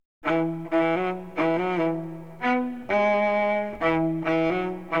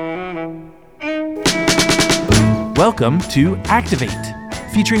Welcome to Activate,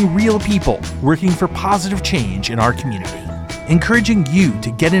 featuring real people working for positive change in our community, encouraging you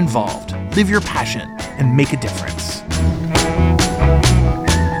to get involved, live your passion, and make a difference.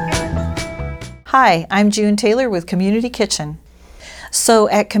 Hi, I'm June Taylor with Community Kitchen. So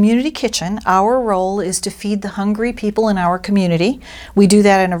at Community Kitchen, our role is to feed the hungry people in our community. We do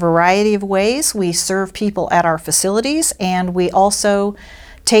that in a variety of ways. We serve people at our facilities, and we also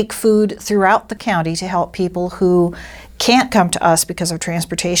take food throughout the county to help people who can't come to us because of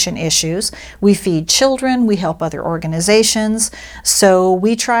transportation issues. We feed children, we help other organizations. So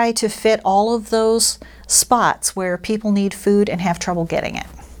we try to fit all of those spots where people need food and have trouble getting it.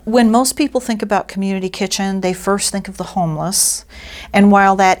 When most people think about Community Kitchen, they first think of the homeless. And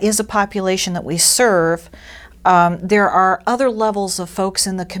while that is a population that we serve, there are other levels of folks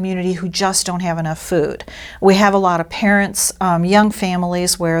in the community who just don't have enough food. We have a lot of parents, young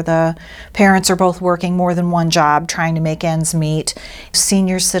families where the parents are both working more than one job trying to make ends meet.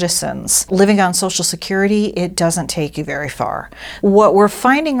 Senior citizens. Living on Social Security, it doesn't take you very far. What we're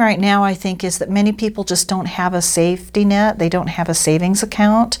finding right now, I think, is that many people just don't have a safety net. They don't have a savings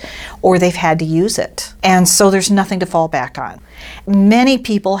account, or they've had to use it. And so there's nothing to fall back on. Many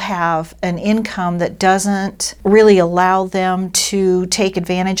people have an income that doesn't really allow them to take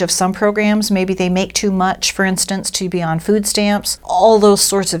advantage of some programs. Maybe they make too much, for instance, to be on food stamps. All those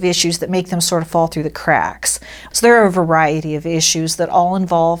sorts of issues that make them sort of fall through the cracks. So there are a variety of issues that all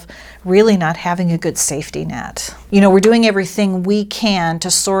involve really not having a good safety net. You know, we're doing everything we can to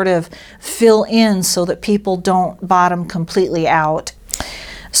sort of fill in so that people don't bottom completely out.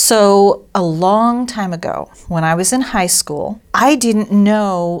 So a long time ago, when I was in high school, I didn't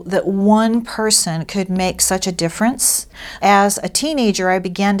know that one person could make such a difference. As a teenager, I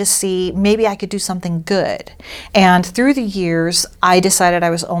began to see maybe I could do something good. And through the years, I decided I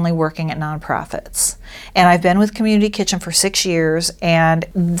was only working at nonprofits. And I've been with Community Kitchen for 6 years, and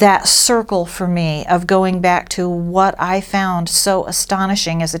that circle for me of going back to what I found so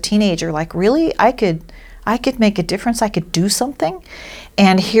astonishing as a teenager, like really, I could make a difference, I could do something.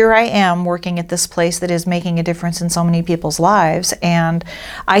 And here I am working at this place that is making a difference in so many people's lives. And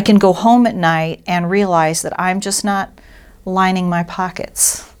I can go home at night and realize that I'm just not lining my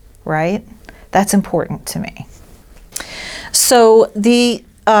pockets, right? That's important to me. So the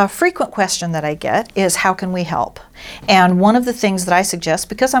frequent question that I get is, how can we help? And one of the things that I suggest,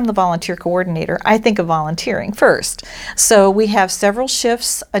 because I'm the volunteer coordinator, I think of volunteering first. So we have several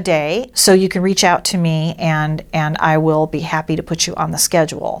shifts a day, so you can reach out to me and I will be happy to put you on the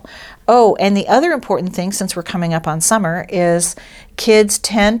schedule. Oh, and the other important thing, since we're coming up on summer, is kids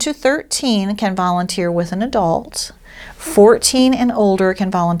 10 to 13 can volunteer with an adult. 14 and older can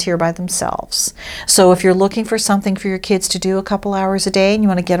volunteer by themselves. So if you're looking for something for your kids to do a couple hours a day and you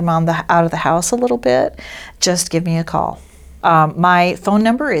want to get them out of the house a little bit, just give me a call. My phone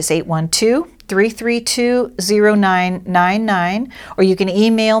number is 812-332-0999, or you can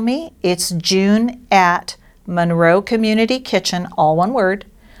email me. It's june@monroecommunitykitchen, all one word,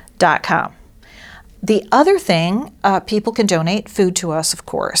 .com. The other thing, people can donate food to us, of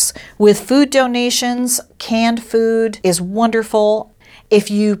course. With food donations, canned food is wonderful. If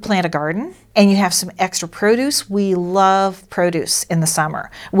you plant a garden and you have some extra produce, we love produce in the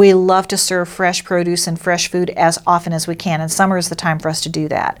summer. We love to serve fresh produce and fresh food as often as we can, and summer is the time for us to do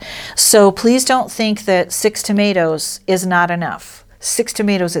that. So please don't think that 6 tomatoes is not enough. 6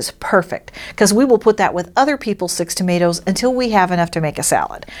 tomatoes is perfect, because we will put that with other people's 6 tomatoes until we have enough to make a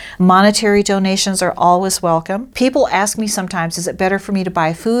salad. Monetary donations are always welcome. People ask me sometimes, is it better for me to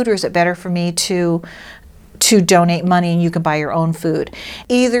buy food, or is it better for me to donate money and you can buy your own food?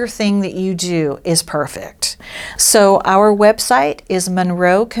 Either thing that you do is perfect. So our website is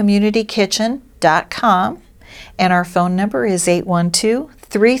monroecommunitykitchen.com, and our phone number is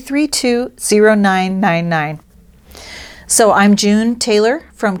 812-332-0999. So I'm June Taylor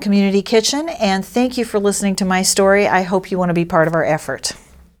from Community Kitchen, and thank you for listening to my story. I hope you want to be part of our effort.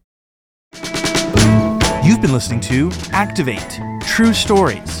 You've been listening to Activate, true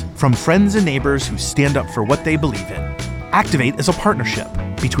stories from friends and neighbors who stand up for what they believe in. Activate is a partnership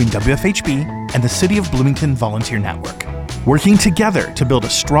between WFHB and the City of Bloomington Volunteer Network, working together to build a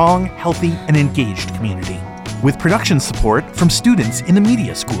strong, healthy, and engaged community. With production support from students in the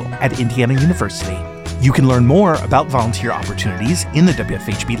media school at Indiana University. You can learn more about volunteer opportunities in the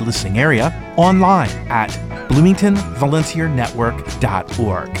WFHB listening area online at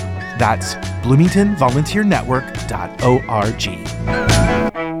bloomingtonvolunteernetwork.org. That's bloomingtonvolunteernetwork.org.